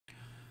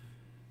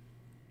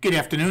Good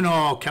afternoon,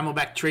 all.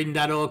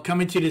 CamelbackTrading.org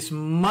coming to this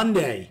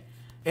Monday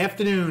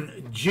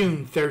afternoon,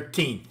 June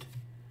 13th.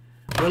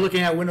 We're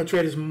looking at Window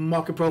Trader's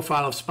market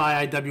profile of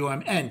SPY,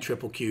 IWM, and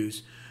triple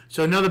Qs.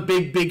 So another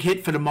big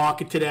hit for the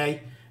market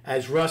today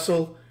as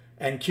Russell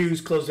and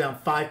Qs closed down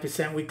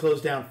 5%. We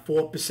closed down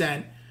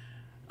 4%.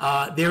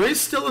 There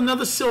is still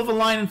another silver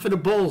lining for the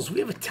bulls. We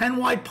have a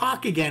 10-wide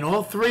POC again,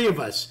 all three of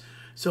us.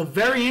 So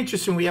very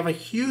interesting. We have a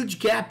huge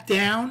gap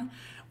down.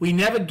 We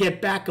never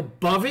get back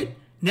above it.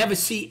 Never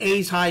see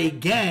A's high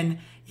again,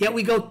 yet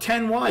we go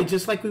 10 wide,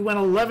 just like we went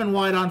 11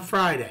 wide on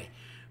Friday,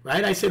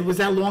 right? I said, was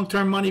that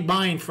long-term money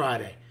buying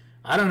Friday?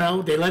 I don't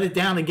know. They let it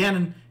down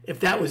again if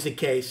that was the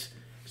case.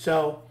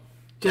 So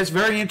just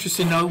very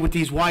interesting note with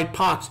these wide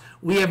POCs.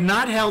 We have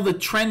not held a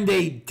trend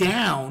day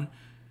down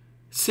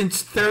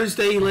since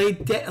Thursday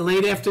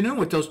late afternoon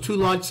with those two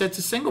large sets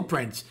of single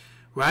prints,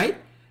 right?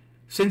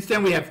 Since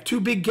then, we have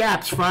two big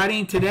gaps, Friday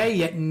and today,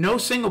 yet no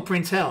single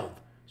prints held.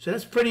 So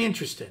that's pretty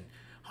interesting.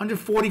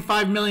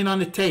 145 million on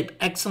the tape.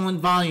 Excellent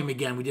volume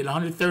again. We did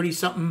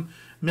 130-something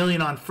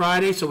million on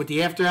Friday. So with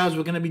the after hours,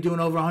 we're going to be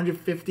doing over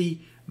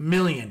 150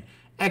 million.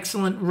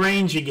 Excellent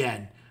range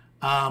again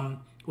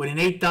with an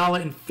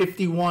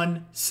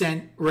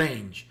 $8.51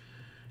 range.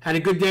 Had a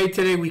good day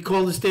today. We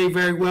called this day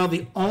very well.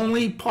 The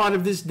only part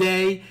of this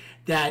day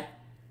that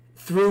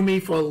threw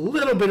me for a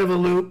little bit of a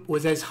loop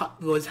was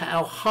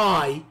how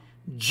high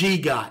G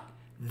got.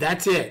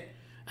 That's it.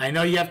 I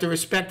know you have to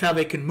respect how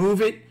they can move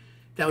it.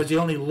 That was the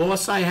only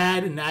loss I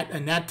had in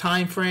that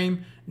time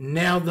frame.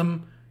 Nailed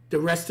them the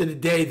rest of the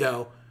day,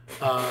 though,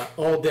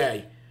 all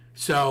day.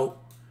 So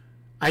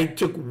I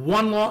took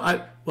one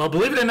long. Well,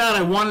 believe it or not,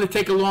 I wanted to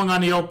take a long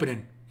on the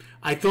opening.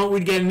 I thought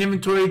we'd get an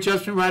inventory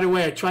adjustment right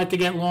away. I tried to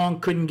get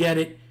long, couldn't get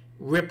it.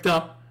 Ripped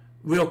up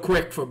real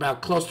quick for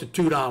about close to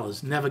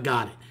 $2. Never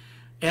got it.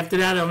 After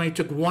that, I only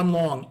took one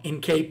long in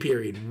K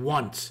period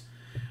once.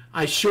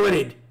 I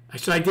shorted.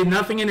 So I did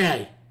nothing in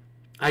A.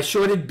 I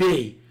shorted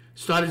B.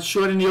 Started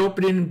shorting the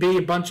opening in B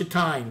a bunch of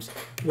times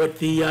with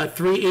the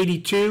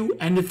 382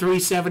 and the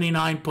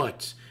 379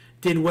 puts.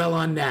 Did well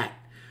on that.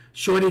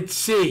 Shorted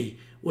C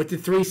with the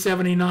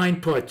 379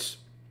 puts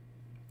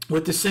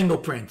with the single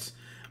prints.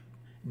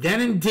 Then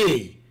in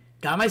D,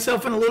 got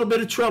myself in a little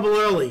bit of trouble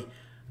early.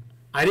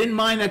 I didn't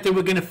mind that they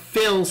were going to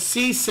fill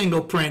C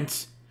single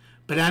prints,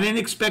 but I didn't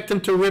expect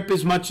them to rip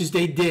as much as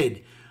they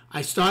did.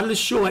 I started a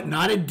short,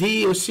 not at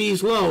D or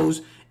C's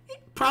lows,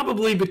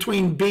 probably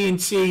between B and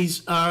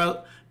C's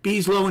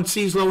B's low and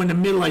C's low in the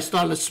middle. I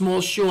started a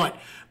small short,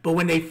 but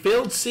when they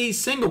filled C's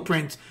single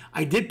prints,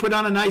 I did put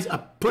on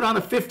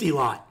a 50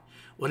 lot.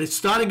 Well, it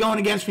started going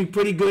against me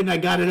pretty good, and I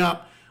got it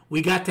up.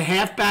 We got to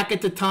half back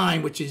at the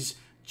time, which is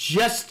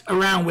just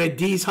around where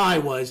D's high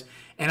was,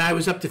 and I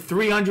was up to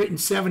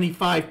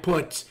 375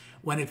 puts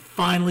when it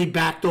finally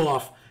backed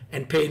off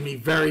and paid me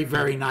very,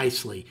 very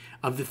nicely.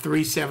 Of the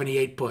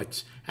 378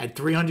 puts, I had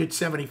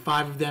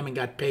 375 of them and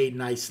got paid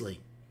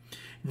nicely.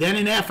 Then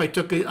in F, I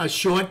took a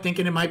short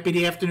thinking it might be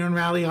the afternoon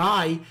rally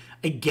high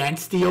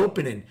against the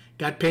opening.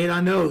 Got paid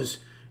on those.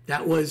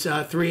 That was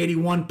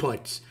 381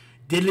 puts.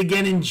 Did it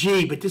again in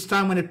G, but this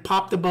time when it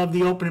popped above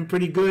the opening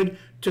pretty good,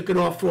 took it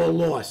off for a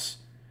loss.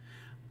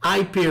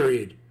 I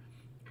period.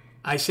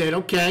 I said,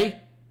 okay,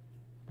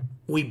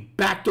 we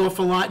backed off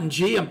a lot in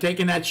G. I'm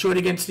taking that short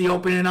against the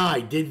opening I.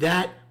 Did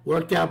that,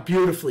 worked out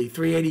beautifully,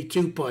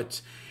 382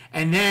 puts.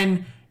 And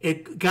then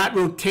it got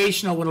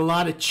rotational with a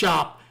lot of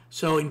chop.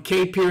 So in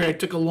K period, I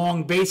took a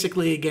long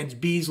basically against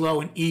B's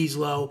low and E's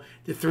low,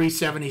 the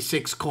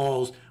 376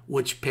 calls,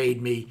 which paid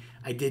me.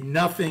 I did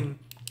nothing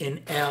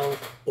in L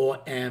or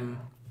M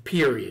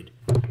period,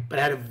 but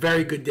I had a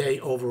very good day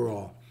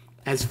overall.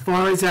 As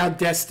far as our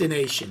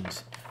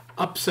destinations,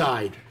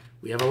 upside,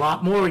 we have a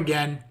lot more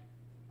again.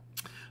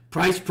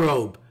 Price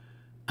probe,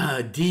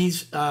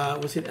 D's,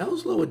 was it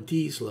L's low or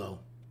D's low?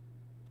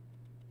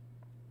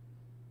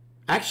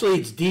 Actually,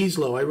 it's D's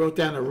low. I wrote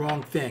down the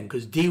wrong thing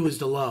because D was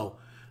the low.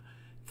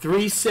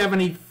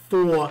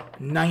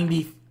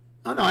 374.90.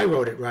 Oh, no, I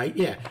wrote it right.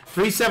 Yeah.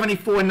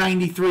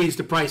 374.93 is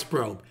the price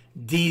probe.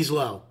 D's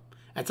low.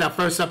 That's our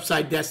first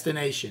upside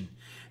destination.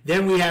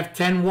 Then we have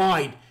 10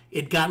 wide.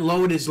 It got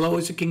lowered as low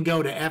as it can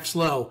go to F's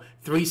low,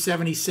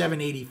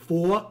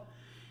 377.84.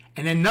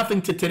 And then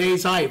nothing to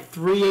today's high of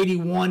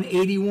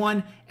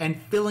 381.81 and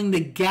filling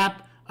the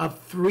gap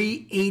of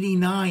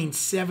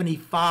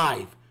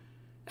 389.75.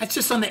 That's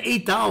just under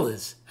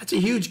 $8. That's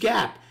a huge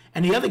gap.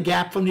 And the other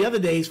gap from the other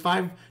day is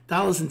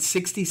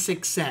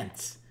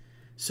 $5.66.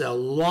 So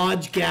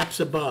large gaps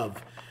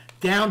above.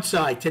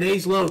 Downside,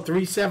 today's low,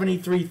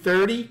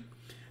 373.30,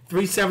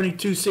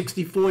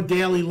 372.64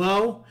 daily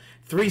low,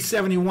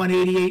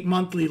 371.88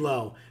 monthly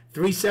low,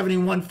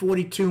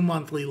 371.42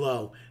 monthly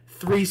low,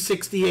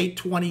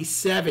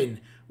 368.27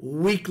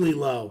 weekly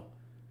low,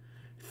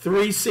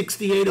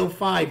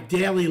 368.05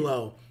 daily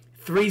low,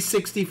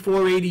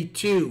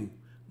 364.82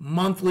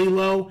 monthly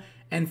low,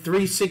 and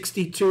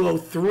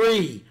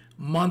 362.03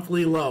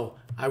 monthly low.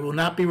 I will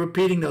not be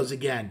repeating those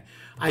again.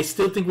 I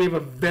still think we have a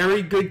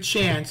very good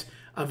chance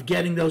of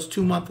getting those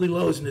two monthly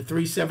lows in the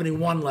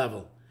 371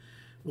 level.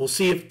 We'll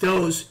see if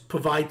those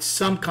provide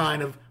some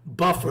kind of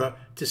buffer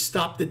to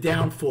stop the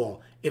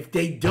downfall. If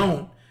they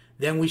don't,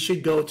 then we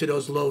should go to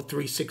those low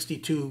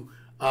 362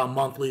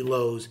 monthly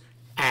lows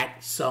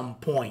at some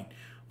point.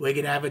 We're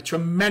going to have a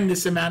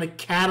tremendous amount of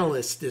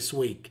catalysts this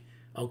week,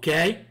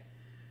 okay?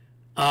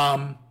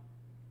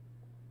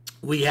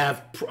 We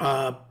have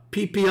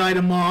PPI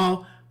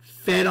tomorrow,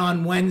 Fed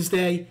on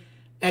Wednesday,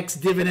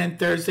 ex-dividend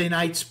Thursday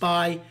night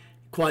SPY,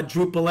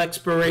 quadruple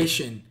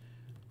expiration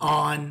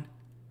on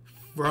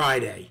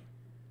Friday.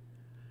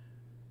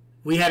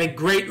 We had a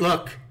great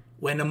look.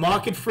 When the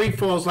market free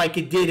falls like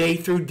it did A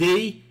through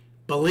D,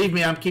 believe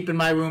me, I'm keeping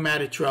my room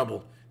out of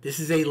trouble. This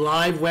is a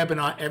live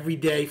webinar every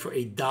day for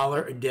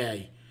 $1 a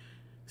day.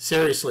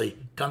 Seriously,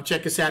 come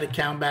check us out at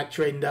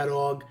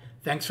countbacktrading.org.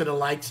 Thanks for the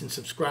likes and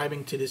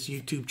subscribing to this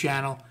YouTube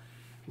channel.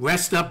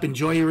 Rest up,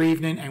 enjoy your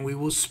evening, and we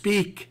will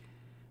speak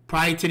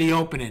prior to the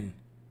opening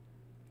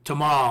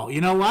tomorrow. You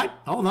know what?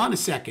 Hold on a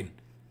second.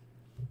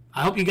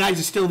 I hope you guys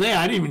are still there.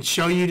 I didn't even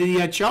show you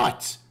the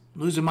charts.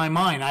 I'm losing my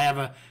mind. I have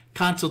a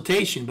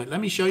consultation, but let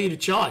me show you the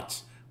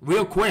charts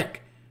real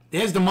quick.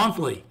 There's the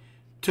monthly.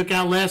 Took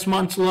out last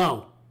month's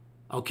low.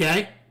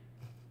 Okay?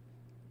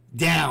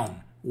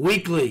 Down.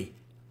 Weekly.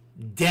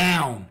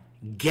 Down.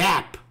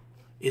 Gap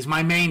is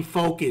my main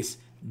focus.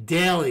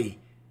 Daily.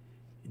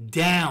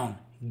 Down.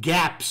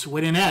 Gaps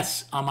with an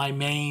S are my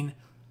main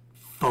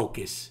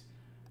focus.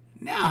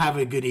 Now have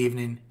a good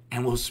evening,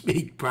 and we'll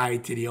speak prior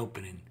to the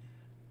opening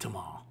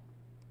tomorrow.